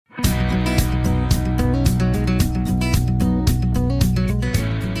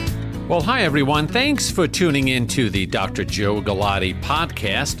Well, hi, everyone. Thanks for tuning in to the Dr. Joe Galati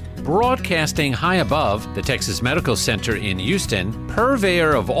podcast, broadcasting high above the Texas Medical Center in Houston,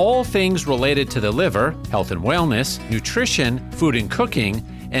 purveyor of all things related to the liver, health and wellness, nutrition, food and cooking,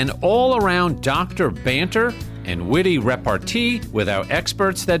 and all-around doctor banter and witty repartee with our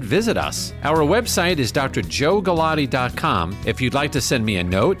experts that visit us. Our website is drjoegalati.com. If you'd like to send me a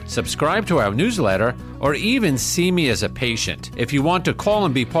note, subscribe to our newsletter, or even see me as a patient. If you want to call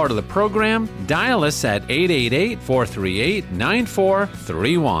and be part of the program, dial us at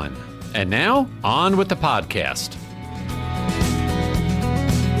 888-438-9431. And now, on with the podcast.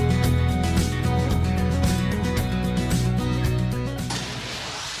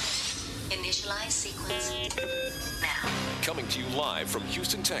 Coming to you live from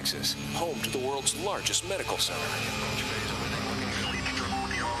Houston, Texas, home to the world's largest medical center.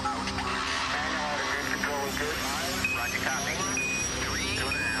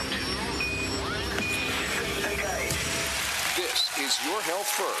 This is Your Health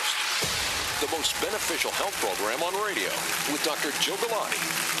First, the most beneficial health program on radio with Dr. Joe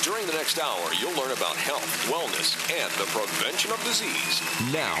Galati. During the next hour, you'll learn about health, wellness, and the prevention of disease.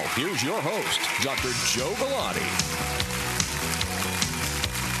 Now, here's your host, Dr. Joe Galati.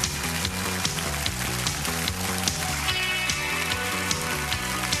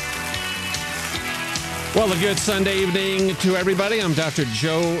 Well, a good Sunday evening to everybody. I'm Dr.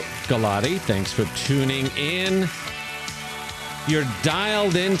 Joe Galati. Thanks for tuning in. You're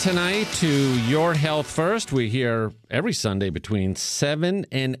dialed in tonight to Your Health First. We're here every Sunday between 7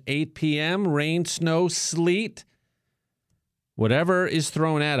 and 8 p.m. Rain, snow, sleet, whatever is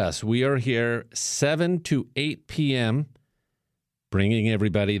thrown at us. We are here 7 to 8 p.m. bringing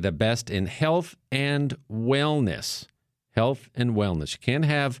everybody the best in health and wellness. Health and wellness. You can't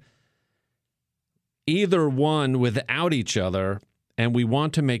have either one without each other, and we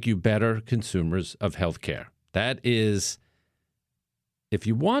want to make you better consumers of healthcare. That is, if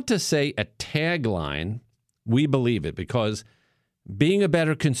you want to say a tagline, we believe it, because being a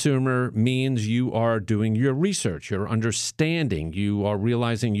better consumer means you are doing your research, your understanding, you are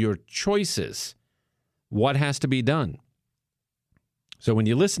realizing your choices, what has to be done. So when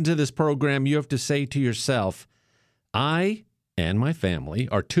you listen to this program, you have to say to yourself, I and my family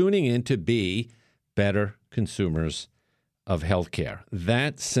are tuning in to be better consumers of healthcare.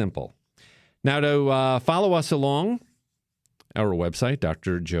 That simple. Now, to follow us along, our website,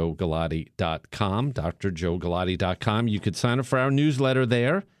 drjoegalati.com, drjoegalati.com. You could sign up for our newsletter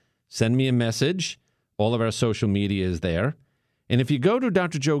there. Send me a message. All of our social media is there. And if you go to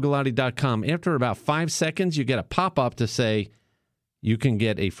drjoegalati.com, after about 5 seconds, you get a pop-up to say you can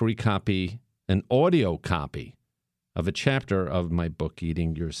get a free copy, an audio copy of a chapter of my book,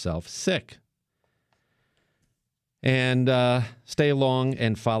 Eating Yourself Sick. And stay along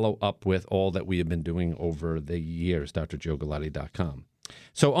and follow up with all that we have been doing over the years, drjoegalati.com.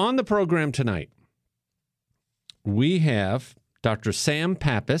 So on the program tonight, we have Dr. Sam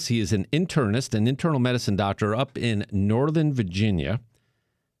Pappas. He is an internist, an internal medicine doctor up in Northern Virginia,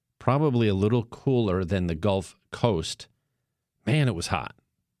 probably a little cooler than the Gulf Coast. Man, it was hot.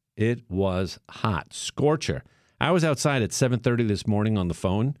 It was hot. Scorcher. I was outside at 7:30 this morning on the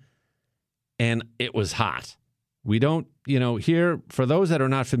phone, and it was hot. We don't, here, for those that are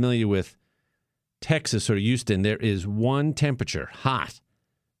not familiar with Texas or Houston, there is one temperature, hot.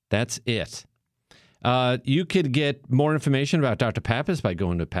 That's it. You could get more information about Dr. Pappas by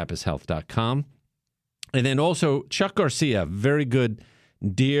going to pappashealth.com. And then also Chuck Garcia, very good,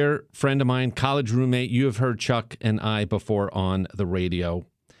 dear friend of mine, college roommate. You have heard Chuck and I before on the radio.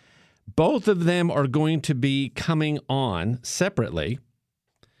 Both of them are going to be coming on separately,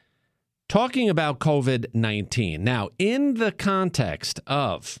 talking about COVID-19. Now, in the context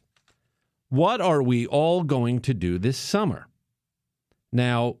of what are we all going to do this summer?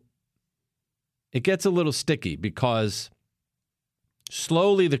 Now, it gets a little sticky because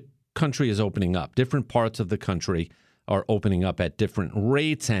slowly the country is opening up. Different parts of the country are opening up at different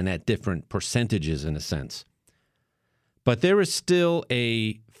rates and at different percentages, in a sense. But there is still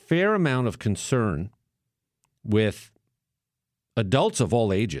a fair amount of concern with adults of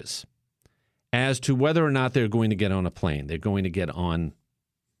all ages as to whether or not they're going to get on a plane, they're going to get on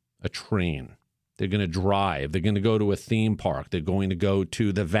a train, they're going to drive, they're going to go to a theme park, they're going to go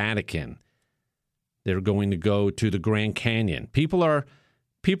to the Vatican, they're going to go to the Grand Canyon. People are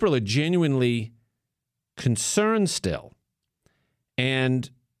genuinely concerned still. And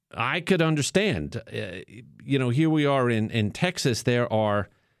I could understand, here we are in Texas, there are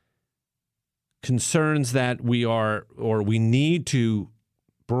concerns that we need to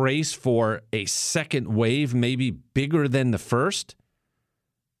brace for a second wave, maybe bigger than the first.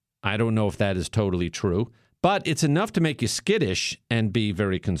 I don't know if that is totally true, but it's enough to make you skittish and be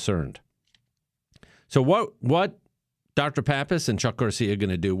very concerned. So what Dr. Pappas and Chuck Garcia are going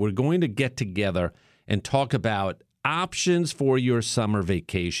to do, we're going to get together and talk about options for your summer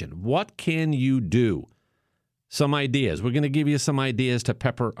vacation. What can you do? Some ideas. We're going to give you some ideas to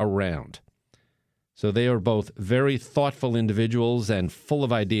pepper around. So they are both very thoughtful individuals and full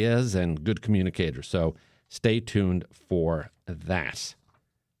of ideas and good communicators. So stay tuned for that.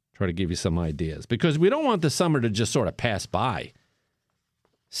 Try to give you some ideas because we don't want the summer to just sort of pass by.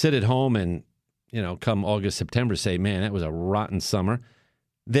 Sit at home and, come August, September, say, man, that was a rotten summer.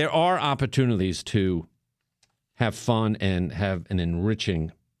 There are opportunities to have fun and have an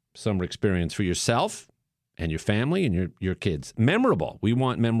enriching summer experience for yourself and your family and your kids. Memorable. We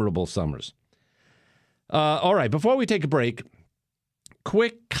want memorable summers. All right, before we take a break,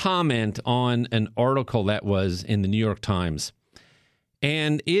 quick comment on an article that was in the New York Times.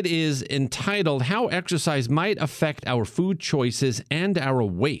 And it is entitled, How Exercise Might Affect Our Food Choices and Our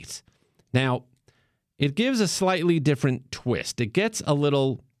Weight. Now, it gives a slightly different twist. It gets a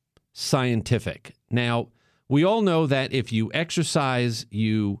little scientific. Now, we all know that if you exercise,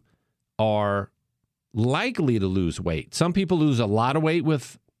 you are likely to lose weight. Some people lose a lot of weight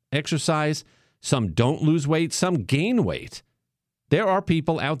with exercise. Some don't lose weight. Some gain weight. There are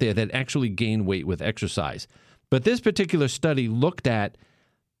people out there that actually gain weight with exercise. But this particular study looked at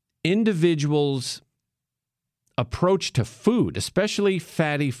individuals' approach to food, especially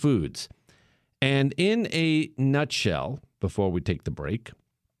fatty foods. And in a nutshell, before we take the break,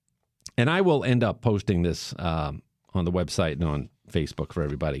 and I will end up posting this on the website and on Facebook for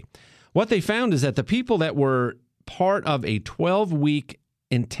everybody, what they found is that the people that were part of a 12-week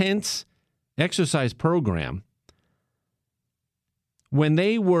intense exercise program, when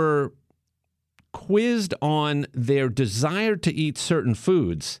they were quizzed on their desire to eat certain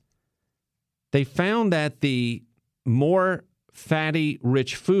foods, they found that the more fatty,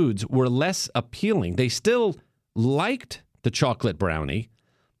 rich foods were less appealing. They still liked the chocolate brownie,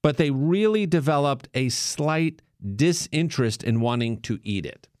 but they really developed a slight disinterest in wanting to eat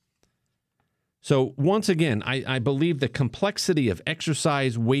it. So once again, I believe the complexity of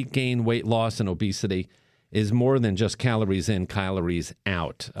exercise, weight gain, weight loss, and obesity is more than just calories in, calories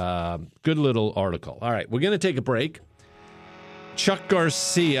out. Good little article. All right, we're going to take a break. Chuck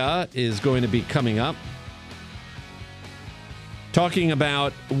Garcia is going to be coming up, talking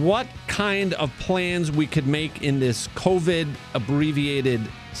about what kind of plans we could make in this COVID-abbreviated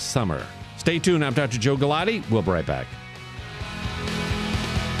summer. Stay tuned. I'm Dr. Joe Galati. We'll be right back.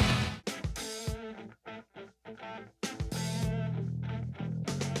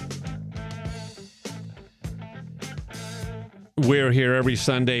 We're here every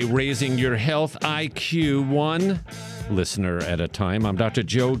Sunday raising your health IQ one listener at a time. I'm Dr.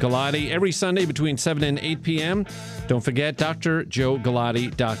 Joe Galati. Every Sunday between 7 and 8 p.m. Don't forget,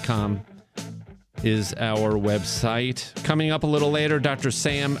 drjoegalati.com is our website. Coming up a little later, Dr.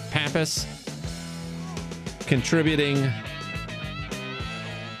 Sam Pappas contributing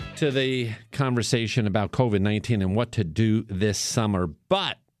to the conversation about COVID-19 and what to do this summer.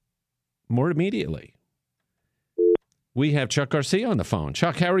 But more immediately, we have Chuck Garcia on the phone.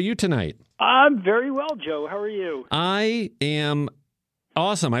 Chuck, how are you tonight? I'm very well, Joe. How are you? I am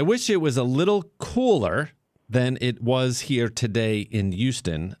awesome. I wish it was a little cooler than it was here today in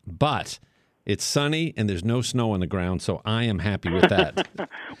Houston, but it's sunny and there's no snow on the ground, so I am happy with that.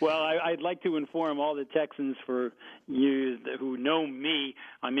 Well, I'd like to inform all the Texans for you who know me.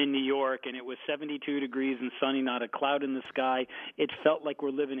 I'm in New York, and it was 72 degrees and sunny, not a cloud in the sky. It felt like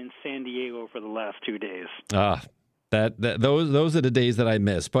we're living in San Diego for the last 2 days. Those are the days that I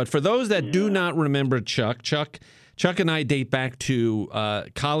miss. But for those that do not remember Chuck and I date back to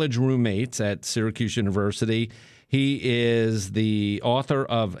college roommates at Syracuse University. He is the author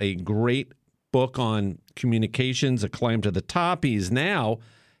of a great book on communications, A Climb to the Top. He's now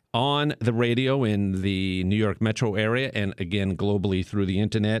on the radio in the New York metro area and, again, globally through the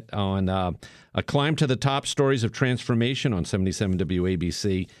internet on A Climb to the Top, Stories of Transformation on 77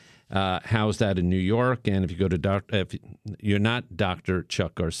 WABC. Housed out in New York, and if you go to if you're not Dr.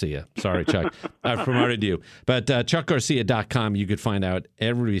 Chuck Garcia, sorry, Chuck, I've promoted you, but chuckgarcia.com, you could find out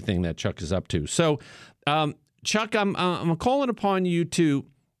everything that Chuck is up to. So, Chuck, I'm calling upon you to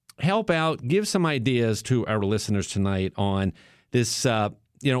help out, give some ideas to our listeners tonight on this,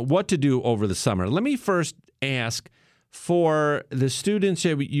 what to do over the summer. Let me first ask, for the students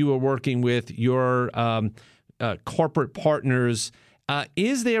that you are working with, your corporate partners,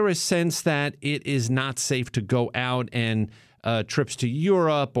 is there a sense that it is not safe to go out and trips to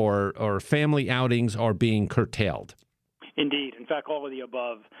Europe or family outings are being curtailed? Indeed. In fact, all of the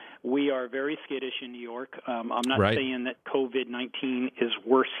above. We are very skittish in New York. I'm not Right. saying that COVID-19 is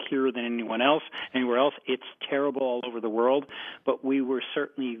worse here than anywhere else. It's terrible all over the world, but we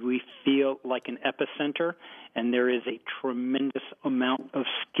feel like an epicenter, and there is a tremendous amount of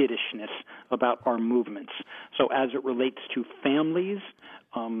skittishness about our movements. So as it relates to families,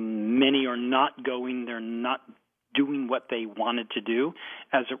 many are not going. They're not doing what they wanted to do.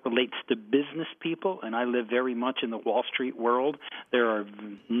 As it relates to business people, and I live very much in the Wall Street world, there are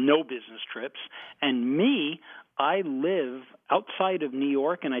no business trips. And me, I live outside of New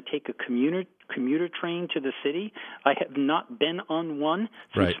York, and I take a commuter train to the city. I have not been on one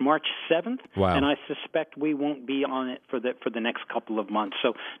since Right. March 7th, Wow. and I suspect we won't be on it for the next couple of months.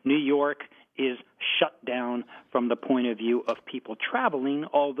 So New York is shut down from the point of view of people traveling,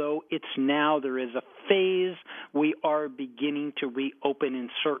 although there is a phase we are beginning to reopen in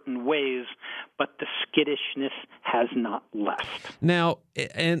certain ways, but the skittishness has not left. Now,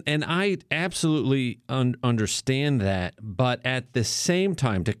 and I absolutely understand that, but at the same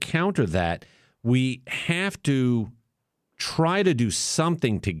time, to counter that, we have to try to do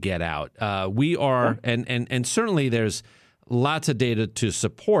something to get out. We are, and certainly there's lots of data to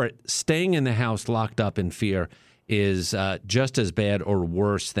support staying in the house locked up in fear is just as bad or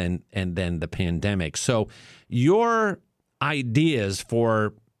worse than the pandemic. So your ideas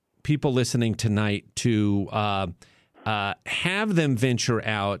for people listening tonight to have them venture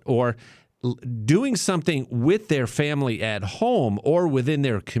out or doing something with their family at home or within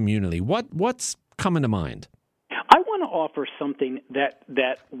their community, what's coming to mind? I want to offer something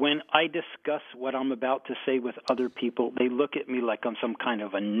that when I discuss what I'm about to say with other people, they look at me like I'm some kind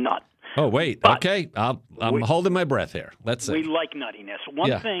of a nut. Oh, wait. But okay. I'm holding my breath here. Let's see. We like nuttiness.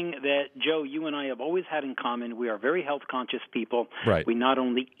 One thing that, Joe, you and I have always had in common, we are very health-conscious people. Right. We not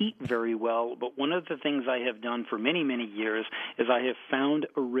only eat very well, but one of the things I have done for many, many years is I have found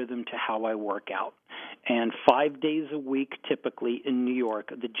a rhythm to how I work out. And 5 days a week, typically in New York,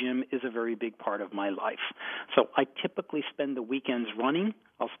 the gym is a very big part of my life. So I typically spend the weekends running.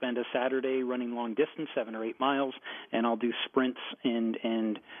 I'll spend a Saturday running long distance, 7 or 8 miles, and I'll do sprints and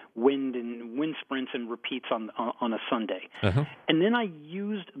wind sprints and repeats on a Sunday. Uh-huh. And then I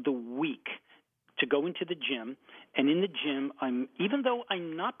used the week to go into the gym, and in the gym, even though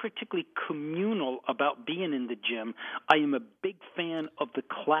I'm not particularly communal about being in the gym, I am a big fan of the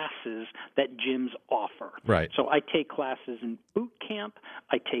classes that gyms offer. Right. So I take classes in boot camp,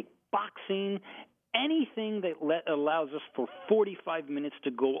 I take boxing, anything that allows us for 45 minutes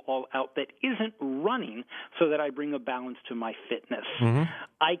to go all out that isn't running so that I bring a balance to my fitness. Mm-hmm.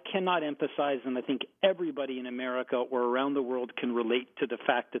 I cannot emphasize, and I think everybody in America or around the world can relate to the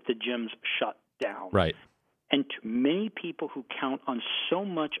fact that the gyms shut down. Right. And to many people who count on so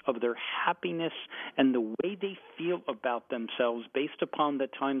much of their happiness and the way they feel about themselves based upon the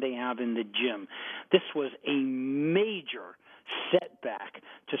time they have in the gym, this was a major setback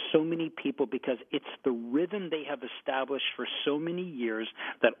to so many people because it's the rhythm they have established for so many years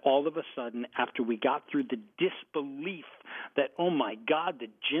that all of a sudden, after we got through the disbelief that, oh my God, the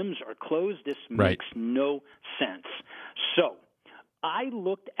gyms are closed, this makes no sense. So I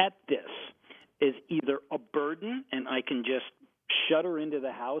looked at this as either a burden and I can just shudder into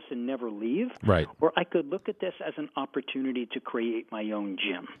the house and never leave, right, or I could look at this as an opportunity to create my own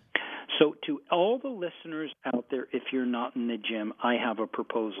gym. So to all the listeners out there, if you're not in the gym, I have a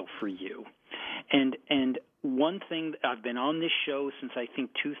proposal for you. And one thing, I've been on this show since I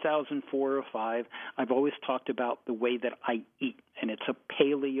think 2004 or 5. I've always talked about the way that I eat, and it's a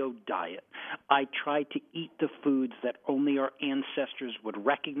paleo diet. I try to eat the foods that only our ancestors would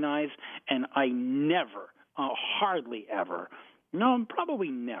recognize, and I never, hardly ever, no, probably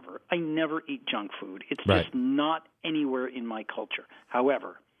never, I never eat junk food. It's just not anywhere in my culture.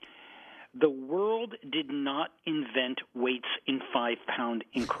 However, the world did not invent weights in 5-pound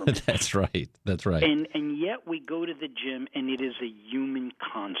increments. That's right. That's right. And yet we go to the gym and it is a human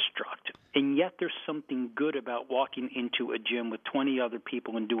construct. And yet there's something good about walking into a gym with 20 other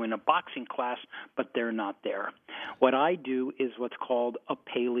people and doing a boxing class, but they're not there. What I do is what's called a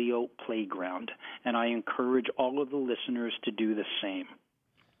paleo playground, and I encourage all of the listeners to do the same.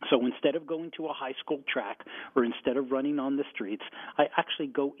 So instead of going to a high school track or instead of running on the streets, I actually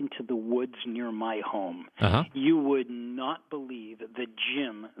go into the woods near my home. Uh-huh. You would not believe the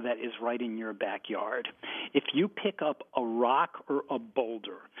gym that is right in your backyard. If you pick up a rock or a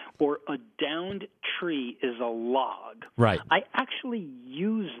boulder or a downed tree is a log, right, I actually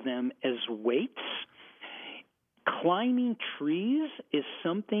use them as weights. Climbing trees is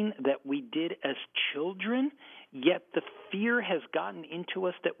something that we did as children, yet the fear has gotten into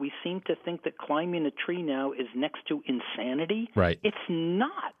us that we seem to think that climbing a tree now is next to insanity. Right. It's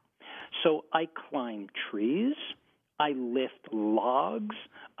not. So I climb trees, I lift logs,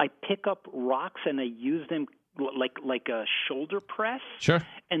 I pick up rocks and I use them like a shoulder press. Sure.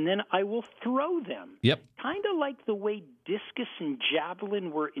 And then I will throw them. Yep. Kind of like the way discus and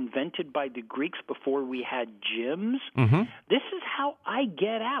javelin were invented by the Greeks before we had gyms. Mm-hmm. This is how I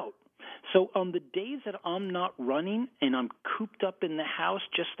get out. So on the days that I'm not running and I'm cooped up in the house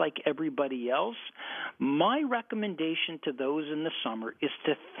just like everybody else, my recommendation to those in the summer is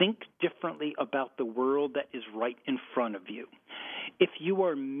to think differently about the world that is right in front of you. If you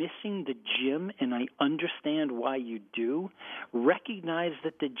are missing the gym, and I understand why you do, recognize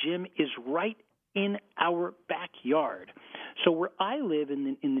that the gym is right in our backyard. So where I live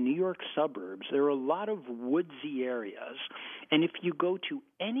in the New York suburbs, there are a lot of woodsy areas. And if you go to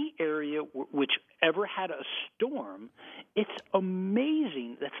any area which ever had a storm, it's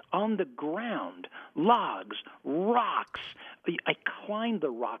amazing that's on the ground. Logs, rocks. I climb the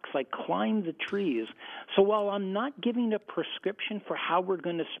rocks. I climb the trees. So while I'm not giving a prescription for how we're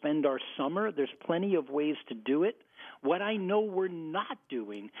going to spend our summer, there's plenty of ways to do it. What I know we're not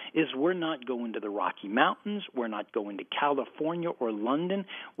doing is we're not going to the Rocky Mountains. We're not going to California or London.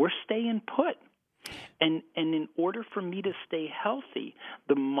 We're staying put. And in order for me to stay healthy,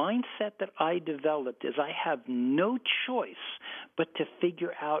 the mindset that I developed is I have no choice but to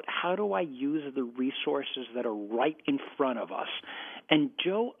figure out how do I use the resources that are right in front of us. And,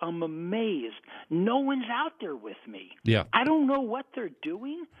 Joe, I'm amazed. No one's out there with me. Yeah. I don't know what they're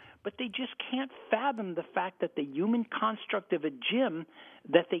doing, but they just can't fathom the fact that the human construct of a gym,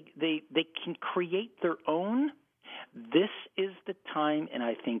 that they can create their own. This is the time, and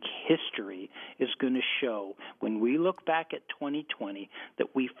I think history is going to show when we look back at 2020 that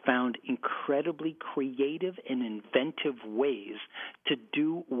we found incredibly creative and inventive ways to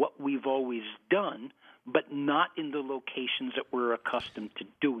do what we've always done, but not in the locations that we're accustomed to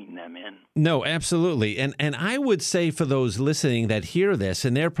doing them in. No, absolutely. And I would say for those listening that hear this,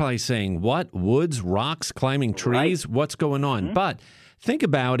 and they're probably saying, what, woods, rocks, climbing trees, right. What's going on? Mm-hmm. But think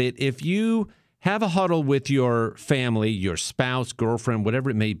about it. If you have a huddle with your family, your spouse, girlfriend,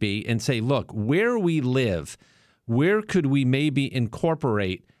 whatever it may be, and say, look, where we live, where could we maybe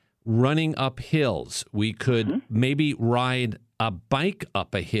incorporate running up hills? We could maybe ride a bike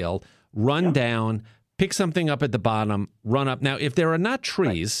up a hill, run down, pick something up at the bottom, run up. Now, if there are not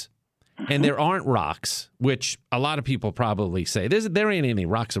trees and there aren't rocks, which a lot of people probably say, there ain't any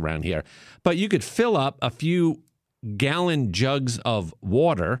rocks around here, but you could fill up a few gallon jugs of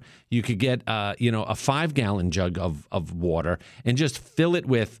water. You could get, a 5-gallon jug of water and just fill it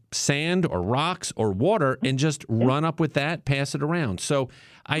with sand or rocks or water and just run up with that, pass it around. So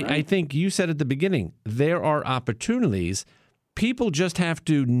I think you said at the beginning, there are opportunities. People just have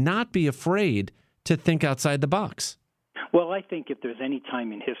to not be afraid to think outside the box. Well, I think if there's any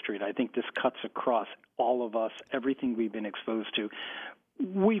time in history, and I think this cuts across all of us, everything we've been exposed to,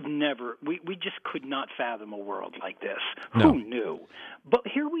 we just could not fathom a world like this. No. Who knew? But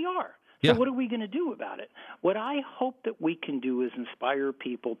here we are. So what are we going to do about it? What I hope that we can do is inspire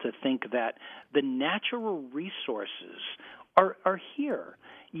people to think that the natural resources are here,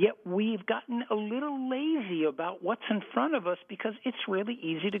 yet we've gotten a little lazy about what's in front of us because it's really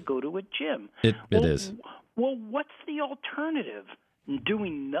easy to go to a gym. It is. Well, what's the alternative?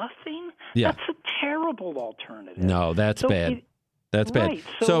 Doing nothing? Yeah. That's a terrible alternative. No, that's bad. That's bad. Right,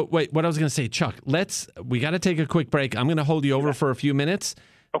 so wait, what I was going to say, Chuck, we got to take a quick break. I'm going to hold you over for a few minutes.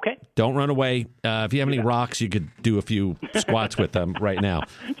 Okay. Don't run away. If you have any rocks, you could do a few squats with them right now.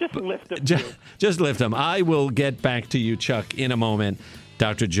 Just lift them. Just lift them. I will get back to you, Chuck, in a moment.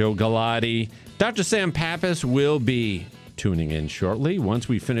 Dr. Joe Galati. Dr. Sam Pappas will be tuning in shortly once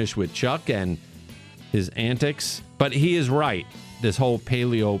we finish with Chuck and his antics. But he is right. This whole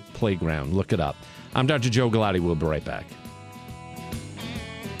paleo playground. Look it up. I'm Dr. Joe Galati. We'll be right back.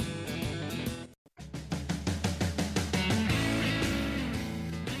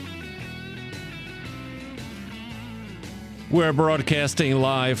 We're broadcasting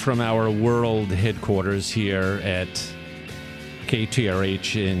live from our world headquarters here at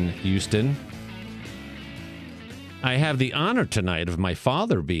KTRH in Houston. I have the honor tonight of my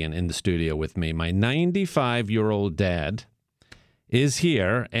father being in the studio with me. My 95-year-old dad is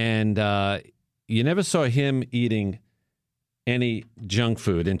here, and you never saw him eating any junk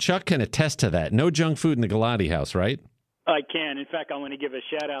food. And Chuck can attest to that. No junk food in the Galati house, right? I can. In fact, I want to give a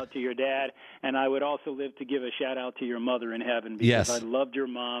shout-out to your dad, and I would also live to give a shout-out to your mother in heaven because Yes. I loved your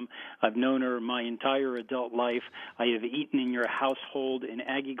mom. I've known her my entire adult life. I have eaten in your household, in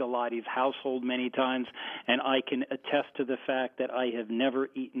Aggie Galati's household many times, and I can attest to the fact that I have never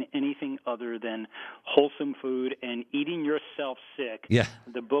eaten anything other than wholesome food, and Eating Yourself Sick, Yeah.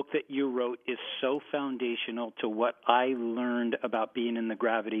 the book that you wrote, is so foundational to what I learned about being in the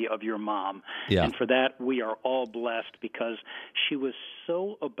gravity of your mom. Yeah. And for that, we are all blessed because she was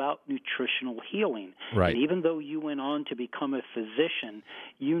so about nutritional healing. Right. And even though you went on to become a physician,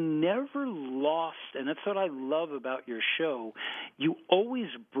 you never lost, and that's what I love about your show, you always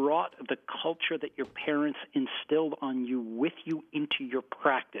brought the culture that your parents instilled on you with you into your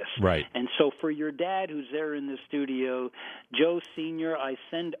practice. Right. And so for your dad who's there in the studio, Joe Sr., I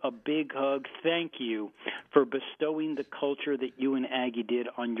send a big hug. Thank you for bestowing the culture that you and Aggie did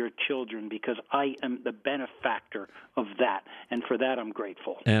on your children, because I am the benefactor of that, and for that I'm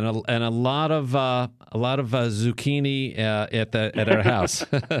grateful. And a lot of zucchini at our house.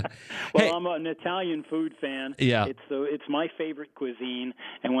 Well, Hey. I'm an Italian food fan. Yeah. It's my favorite cuisine,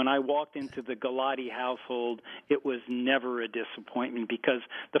 and when I walked into the Galati household, it was never a disappointment because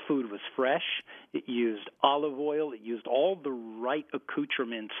the food was fresh. It used olive oil. It used all the right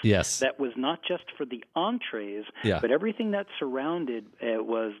accoutrements. Yes. That was not just for the entrees, Yeah. but everything that surrounded it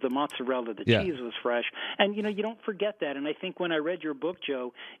was the mozzarella, the Yeah. cheese was fresh, and you don't forget that. And I think when I read your book,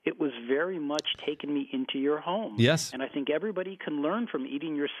 Joe, it was very much taking me into your home. Yes. And I think everybody can learn from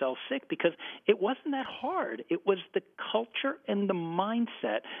Eating Yourself Sick because it wasn't that hard. It was the culture and the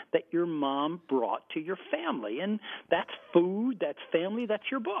mindset that your mom brought to your family. And that's food, that's family, that's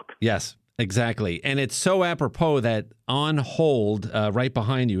your book. Yes, exactly. And it's so apropos that on hold, right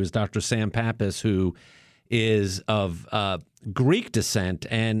behind you is Dr. Sam Pappas, who is of Greek descent,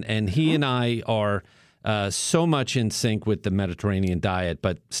 and he and I are so much in sync with the Mediterranean diet.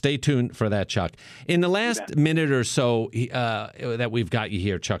 But stay tuned for that, Chuck. In the last minute or so that we've got you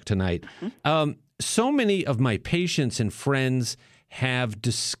here, Chuck, tonight, so many of my patients and friends have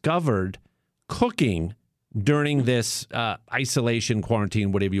discovered cooking during this isolation,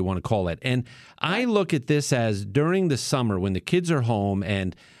 quarantine, whatever you want to call it. And I look at this as during the summer when the kids are home,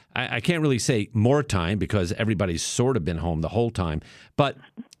 and I can't really say more time because everybody's sort of been home the whole time, but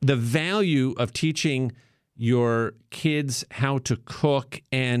the value of teaching your kids how to cook,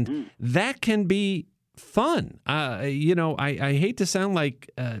 and that can be fun. I hate to sound like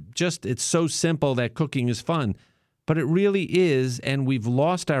it's so simple that cooking is fun, but it really is, and we've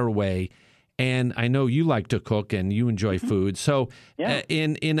lost our way. And I know you like to cook and you enjoy food. So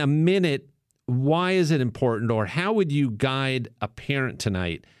in a minute, why is it important, or how would you guide a parent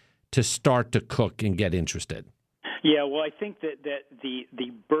tonight to start to cook and get interested? Yeah, well, I think that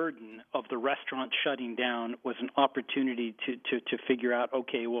the burden of the restaurant shutting down was an opportunity to figure out,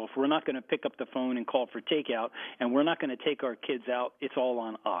 okay, well, if we're not going to pick up the phone and call for takeout and we're not going to take our kids out, it's all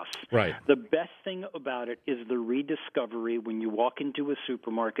on us. Right. The best thing about it is the rediscovery when you walk into a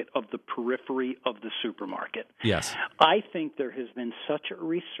supermarket of the periphery of the supermarket. Yes. I think there has been such a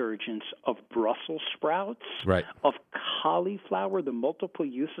resurgence of Brussels sprouts, Right. of cauliflower, the multiple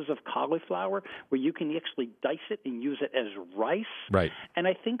uses of cauliflower, where you can actually dice it and use it as rice. Right. And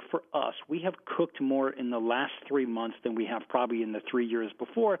I think for us, we have cooked more in the last 3 months than we have probably in the 3 years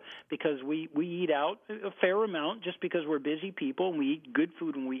before, because we eat out a fair amount just because we're busy people and we eat good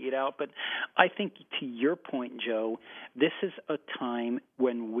food when we eat out. But I think to your point, Joe, this is a time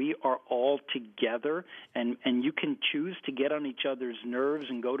when we are all together, and you can choose to get on each other's nerves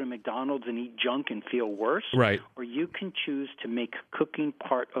and go to McDonald's and eat junk and feel worse. Right. Or you can choose to make cooking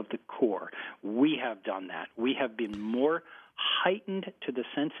part of the core. We have done that. We have been more heightened to the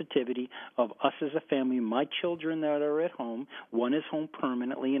sensitivity of us as a family. My children that are at home, one is home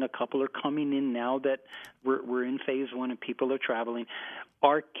permanently and a couple are coming in now that we're in phase one and people are traveling.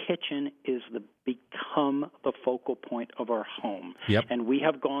 Our kitchen is become the focal point of our home. Yep. And we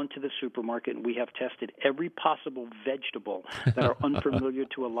have gone to the supermarket and we have tested every possible vegetable that are unfamiliar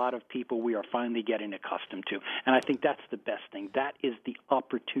to a lot of people. We are finally getting accustomed to. And I think that's the best thing. That is the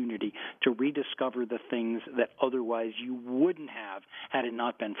opportunity to rediscover the things that otherwise you wouldn't have had it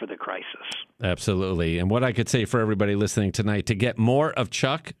not been for the crisis. Absolutely. And what I could say for everybody listening tonight, to get more of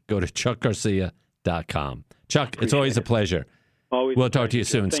Chuck, go to chuckgarcia.com. Chuck, it's always a pleasure. Always we'll talk to you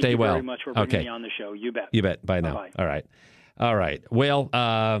soon. Thank Stay you well. very much for bringing me on the show. You bet. You bet. Bye now. Bye-bye. All right. Well,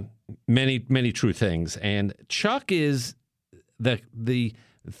 many true things. And Chuck is the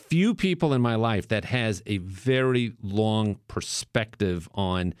few people in my life that has a very long perspective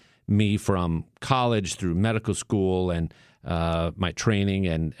on me from college through medical school and my training,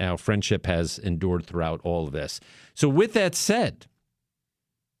 and our friendship has endured throughout all of this. So with that said,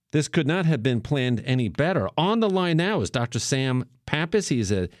 this could not have been planned any better. On the line now is Dr. Sam Pappas. He's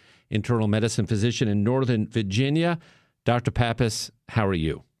an internal medicine physician in Northern Virginia. Dr. Pappas, how are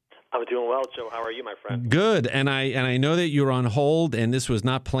you? I'm doing well, Joe. How are you, my friend? Good. And I know that you're on hold, and this was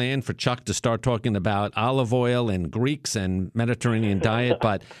not planned for Chuck to start talking about olive oil and Greeks and Mediterranean diet.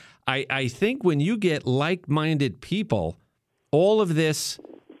 But I think when you get like-minded people, all of this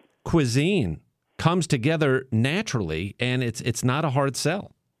cuisine comes together naturally, and it's not a hard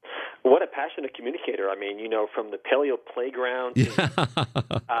sell. What a passionate communicator. I mean, from the paleo playground.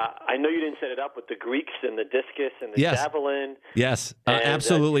 I know you didn't set it up with the Greeks and the discus and the javelin. Yes,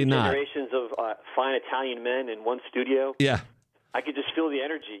 absolutely not. Generations of fine Italian men in one studio. Yeah. I could just feel the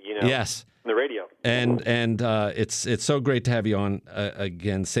energy, Yes. on the radio. And it's so great to have you on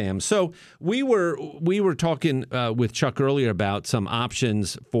again, Sam. So we were talking with Chuck earlier about some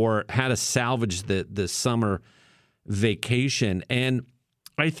options for how to salvage the summer vacation, and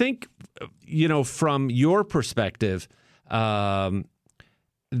I think from your perspective, I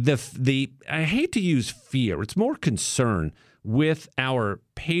hate to use fear; it's more concern with our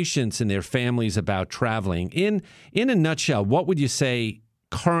patients and their families about traveling. In a nutshell, what would you say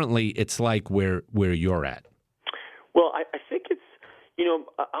currently it's like where you're at? Well, I think it's,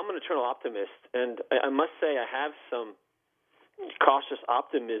 I'm an eternal optimist, and I must say I have some cautious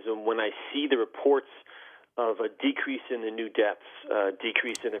optimism when I see the reports of a decrease in the new deaths,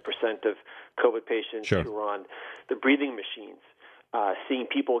 decrease in the percent of COVID patients who are on the breathing machines, seeing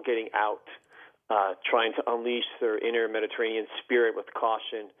people getting out, trying to unleash their inner Mediterranean spirit with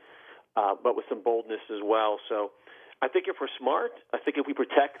caution, but with some boldness as well. So I think if we're smart, I think if we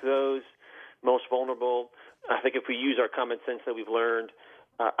protect those most vulnerable, I think if we use our common sense that we've learned,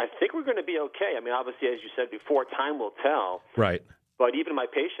 I think we're going to be okay. I mean, obviously, as you said before, time will tell. Right. But even my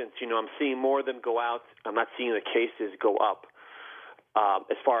patients, I'm seeing more of them go out. I'm not seeing the cases go up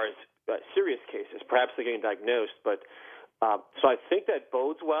as far as serious cases. Perhaps they're getting diagnosed, but so I think that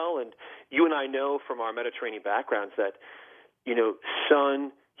bodes well. And you and I know from our Mediterranean backgrounds that,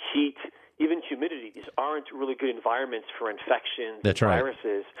 sun, heat, even humidity, these aren't really good environments for infections,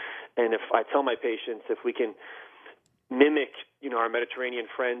 viruses. And if I tell my patients, if we can mimic, our Mediterranean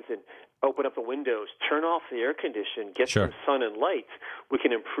friends and open up the windows, turn off the air condition, get some sun and light, we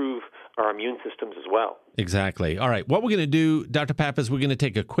can improve our immune systems as well. Exactly. All right. What we're going to do, Dr. Pappas, we're going to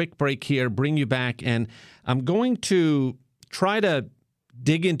take a quick break here, bring you back, and I'm going to try to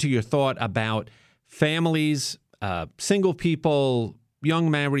dig into your thought about families, single people,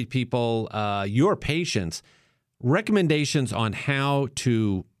 young married people, your patients, recommendations on how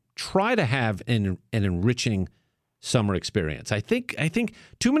to try to have an enriching summer experience. I think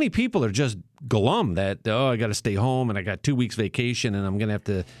too many people are just glum that, I got to stay home and I got 2 weeks vacation and I'm going to have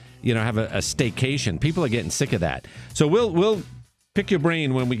to, have a staycation. People are getting sick of that. So we'll pick your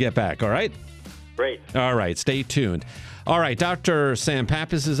brain when we get back. All right? Great. All right. Stay tuned. All right. Dr. Sam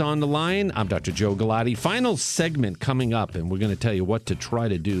Pappas is on the line. I'm Dr. Joe Galati. Final segment coming up, and we're going to tell you what to try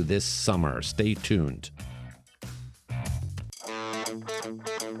to do this summer. Stay tuned.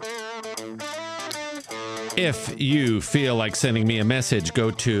 If you feel like sending me a message, go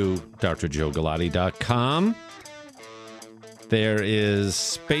to drjoegalati.com. There is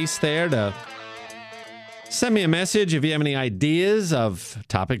space there to send me a message if you have any ideas of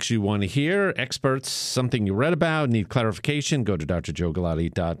topics you want to hear, experts, something you read about, need clarification, go to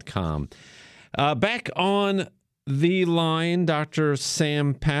drjoegalati.com. Back on the line, Dr.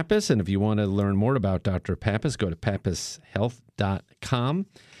 Sam Pappas, and if you want to learn more about Dr. Pappas, go to pappashealth.com.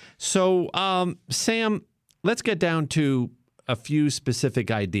 So, Sam, let's get down to a few specific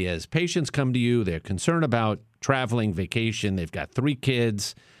ideas. Patients come to you, they're concerned about traveling, vacation, they've got 3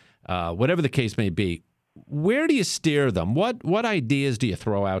 kids, whatever the case may be. Where do you steer them? What ideas do you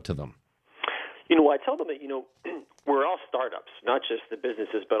throw out to them? I tell them that, we're all startups, not just the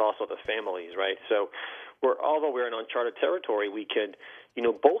businesses, but also the families, right? So although we're in uncharted territory, we can,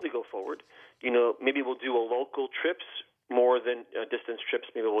 boldly go forward. Maybe we'll do a local trips more than distance trips.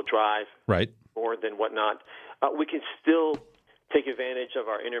 Maybe we'll drive more than whatnot. We can still take advantage of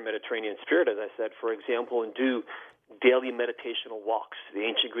our inner Mediterranean spirit, as I said, for example, and do daily meditational walks. The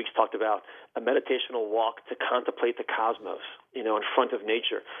ancient Greeks talked about a meditational walk to contemplate the cosmos, in front of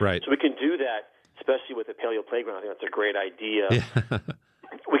nature. Right. So we can do that, especially with the paleo playground. I think that's a great idea. Yeah.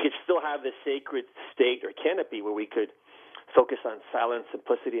 We could still have the sacred state or canopy where we could focus on silence,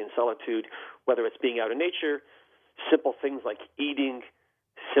 simplicity, and solitude, whether it's being out in nature, simple things like eating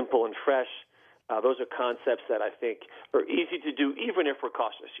simple and fresh, Those are concepts that I think are easy to do, even if we're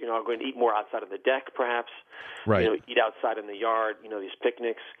cautious. I'm going to eat more outside of the deck, perhaps. Right. Eat outside in the yard. These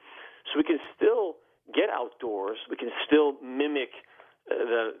picnics, so we can still get outdoors. We can still mimic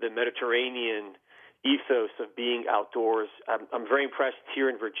the Mediterranean ethos of being outdoors. I'm very impressed here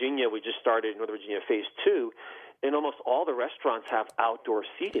in Virginia. We just started Northern Virginia Phase 2, and almost all the restaurants have outdoor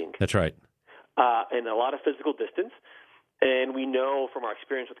seating. That's right. And a lot of physical distance. And we know from our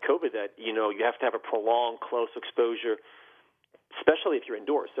experience with COVID that, you have to have a prolonged close exposure, especially if you're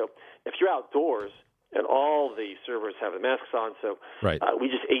indoors. So if you're outdoors, and all the servers have the masks on, so right. We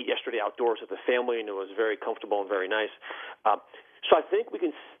just ate yesterday outdoors with the family, and it was very comfortable and very nice. So I think we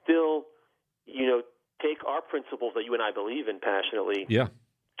can still, take our principles that you and I believe in passionately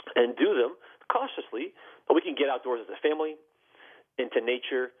and do them cautiously, but we can get outdoors as a family, into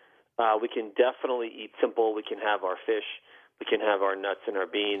nature. We can definitely eat simple. We can have our fish. We can have our nuts and our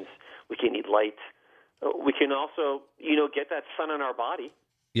beans. We can eat light. We can also, get that sun on our body.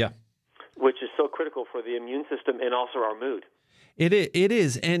 Yeah. Which is so critical for the immune system and also our mood. It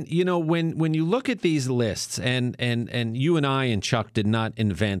is. And, when you look at these lists, and you and I and Chuck did not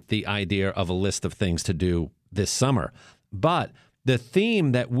invent the idea of a list of things to do this summer, but the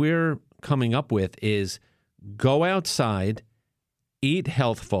theme that we're coming up with is go outside, eat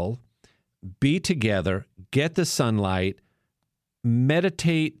healthful, be together, get the sunlight,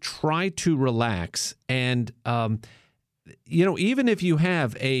 meditate, try to relax. And, even if you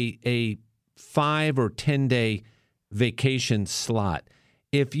have a 5 or 10 day vacation slot,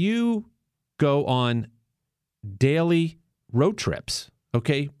 if you go on daily road trips,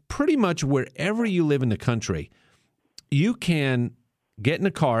 okay, pretty much wherever you live in the country, you can get in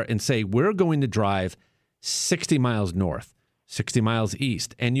a car and say, we're going to drive 60 miles north, 60 miles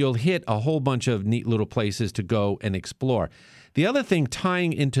east, and you'll hit a whole bunch of neat little places to go and explore. The other thing,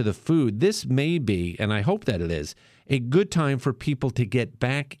 tying into the food, this may be, and I hope that it is, a good time for people to get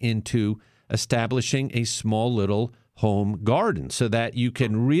back into establishing a small little home garden so that you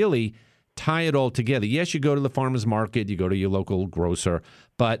can really tie it all together. Yes, you go to the farmer's market, you go to your local grocer,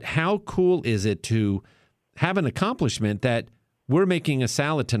 but how cool is it to have an accomplishment that we're making a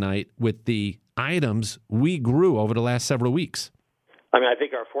salad tonight with the items we grew over the last several weeks? I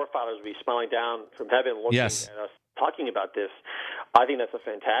think our forefathers would be smiling down from heaven looking at us talking about this. I think that's a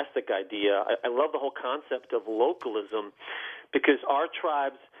fantastic idea. I love the whole concept of localism because our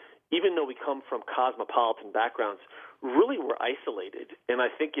tribes, even though we come from cosmopolitan backgrounds, really were isolated. And I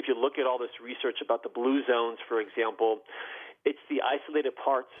think if you look at all this research about the blue zones, for example, it's the isolated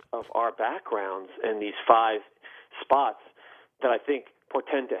parts of our backgrounds and these 5 spots that I think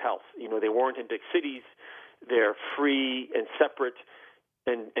portend to health. They weren't in big cities. They're free and separate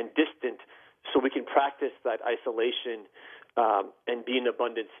and distant, so we can practice that isolation and be in an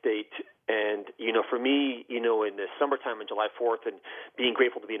abundant state. And, for me, in the summertime on July 4th and being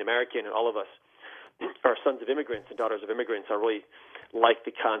grateful to be an American, and all of us are sons of immigrants and daughters of immigrants, I really like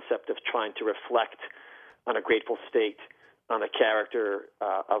the concept of trying to reflect on a grateful state, on the character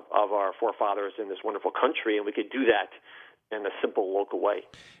of our forefathers in this wonderful country, and we could do that in a simple local way.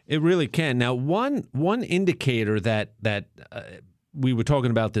 It really can. Now, one indicator that we were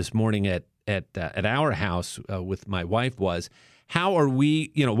talking about this morning at our house with my wife was, how are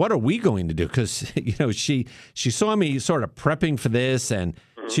we, what are we going to do? Because, she saw me sort of prepping for this, and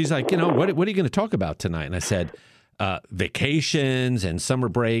she's like, what are you going to talk about tonight? And I said, vacations and summer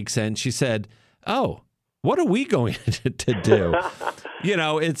breaks. And she said, oh, what are we going to do?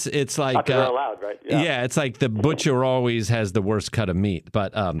 It's like allowed, right? Yeah, it's like the butcher always has the worst cut of meat.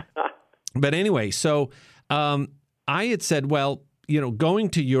 But anyway, so I had said, well, going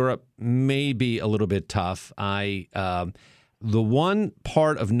to Europe may be a little bit tough. The one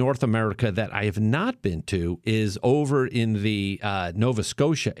part of North America that I have not been to is over in the Nova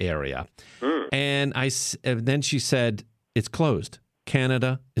Scotia area. And then she said, it's closed.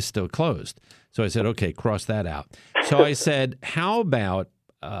 Canada is still closed. So I said, okay, cross that out. So I said, how about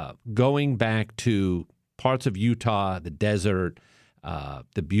going back to parts of Utah, the desert,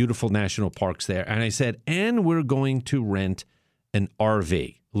 the beautiful national parks there? And I said, and we're going to rent an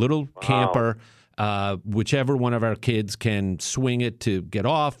RV, little camper, whichever one of our kids can swing it to get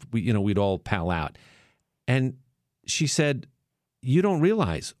off, we'd all pal out. And she said, you don't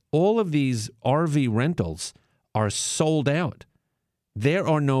realize all of these RV rentals are sold out. There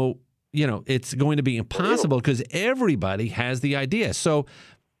are no, it's going to be impossible because everybody has the idea. So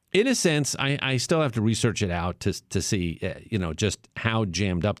in a sense, I still have to research it out to see, just how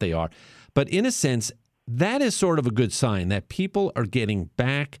jammed up they are. But in a sense, that is sort of a good sign that people are getting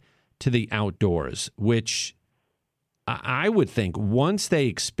back to the outdoors, which I would think once they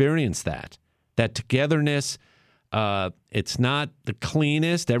experience that, that togetherness. It's not the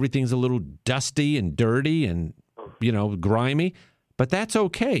cleanest. Everything's a little dusty and dirty and, grimy. But that's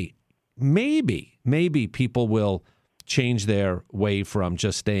okay. Maybe people will change their way from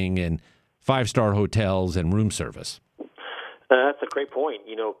just staying in 5-star hotels and room service. That's a great point.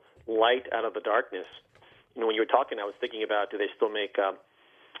 Light out of the darkness. When you were talking, I was thinking about, do they still make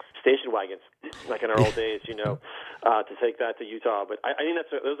station wagons like in our old days, to take that to Utah? But I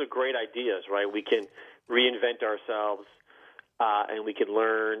think those are great ideas, right? We can reinvent ourselves and we can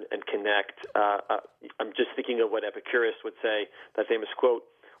learn and connect. I'm just thinking of what Epicurus would say, that famous quote,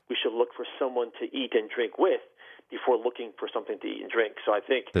 we should look for someone to eat and drink with before looking for something to eat and drink. So I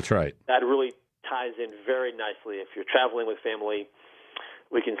think that's right. That really ties in very nicely. If you're traveling with family,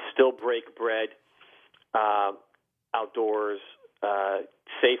 we can still break bread outdoors,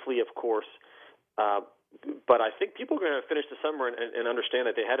 safely, of course. But I think people are going to finish the summer and understand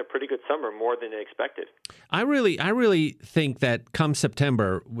that they had a pretty good summer, more than they expected. I really think that come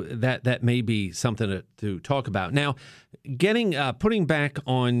September, that may be something to talk about. Now, putting back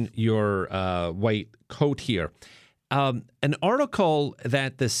on your white coat here, an article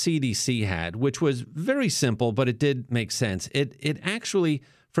that the CDC had, which was very simple, but it did make sense. It actually,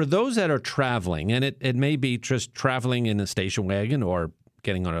 for those that are traveling, and it may be just traveling in a station wagon or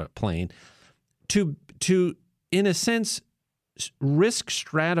getting on a plane, to in a sense, risk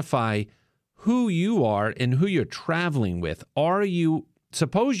stratify who you are and who you're traveling with.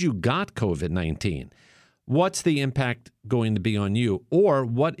 Suppose you got COVID-19, what's the impact going to be on you? Or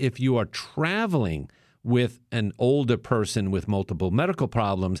what if you are traveling with an older person with multiple medical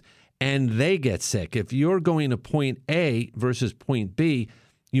problems and they get sick? If you're going to point A versus point B,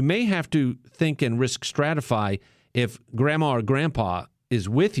 you may have to think and risk stratify. If grandma or grandpa is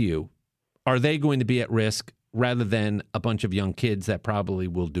with you, are they going to be at risk rather than a bunch of young kids that probably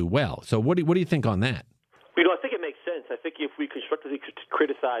will do well? So what do you think on that? I think it makes sense. I think if we constructively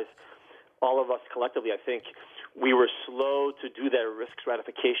criticize all of us collectively, I think we were slow to do that risk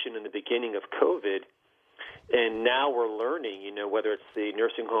stratification in the beginning of COVID. And now we're learning, whether it's the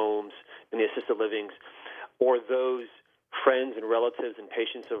nursing homes and the assisted livings or those friends and relatives and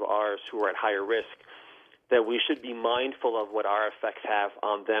patients of ours who are at higher risk, that we should be mindful of what our effects have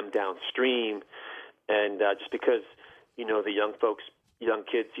on them downstream. And just because, the young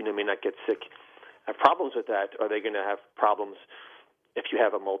kids, may not get sick, have problems with that, are they going to have problems if you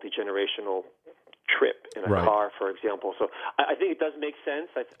have a multi-generational trip in a car, for example? So I think it does make sense.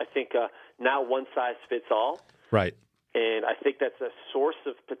 I think now one size fits all. Right. And I think that's a source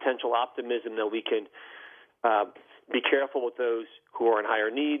of potential optimism that we can be careful with those who are in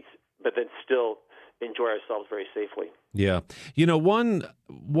higher needs, but then still enjoy ourselves very safely. Yeah. One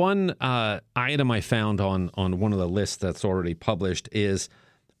item I found on one of the lists that's already published is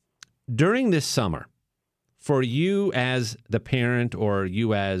during this summer, for you as the parent or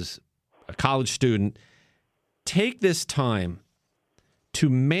you as a college student, take this time to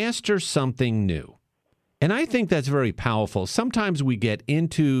master something new. And I think that's very powerful. Sometimes we get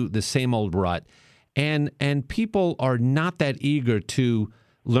into the same old rut, and people are not that eager to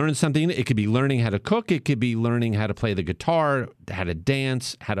learn something. It could be learning how to cook. It could be learning how to play the guitar, how to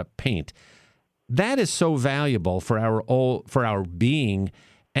dance, how to paint. That is so valuable for our being.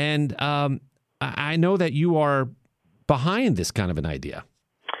 And I know that you are behind this kind of an idea.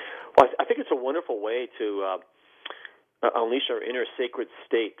 Well, I think it's a wonderful way to unleash our inner sacred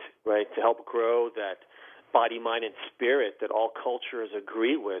state, right, to help grow that body, mind, and spirit that all cultures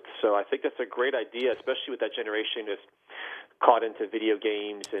agree with. So I think that's a great idea, especially with that generation that's caught into video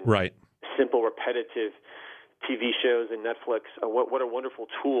games and simple, repetitive TV shows and Netflix. What a wonderful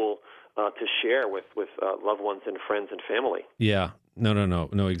tool to share with loved ones and friends and family. Yeah.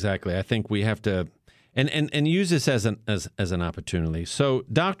 No, exactly. I think we have to and use this as an opportunity. So,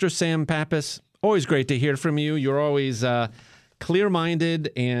 Dr. Sam Pappas, always great to hear from you. You're always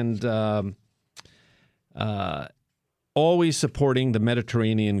clear-minded and always supporting the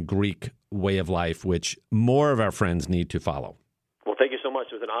Mediterranean Greek way of life, which more of our friends need to follow. Well, thank you so much.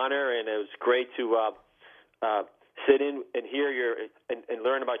 It was an honor, and it was great to sit in and hear and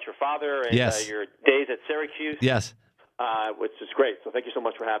learn about your father and your days at Syracuse. Yes. Which is great. So thank you so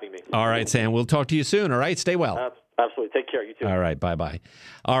much for having me. All right, Sam. We'll talk to you soon. All right. Stay well. Absolutely. Take care. You too. All right. Bye-bye.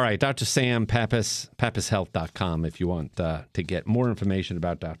 All right. Dr. Sam Pappas, pappashealth.com if you want to get more information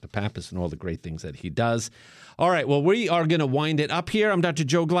about Dr. Pappas and all the great things that he does. All right. Well, we are going to wind it up here. I'm Dr.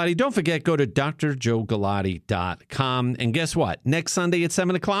 Joe Galati. Don't forget, go to drjoegalati.com. And guess what? Next Sunday at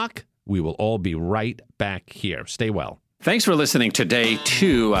 7 o'clock, we will all be right back here. Stay well. Thanks for listening today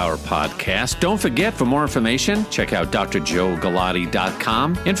to our podcast. Don't forget, for more information, check out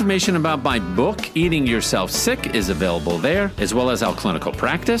drjoegalati.com. Information about my book, Eating Yourself Sick, is available there, as well as our clinical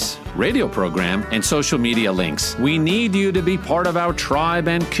practice, radio program, and social media links. We need you to be part of our tribe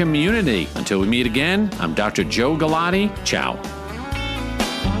and community. Until we meet again, I'm Dr. Joe Galati. Ciao.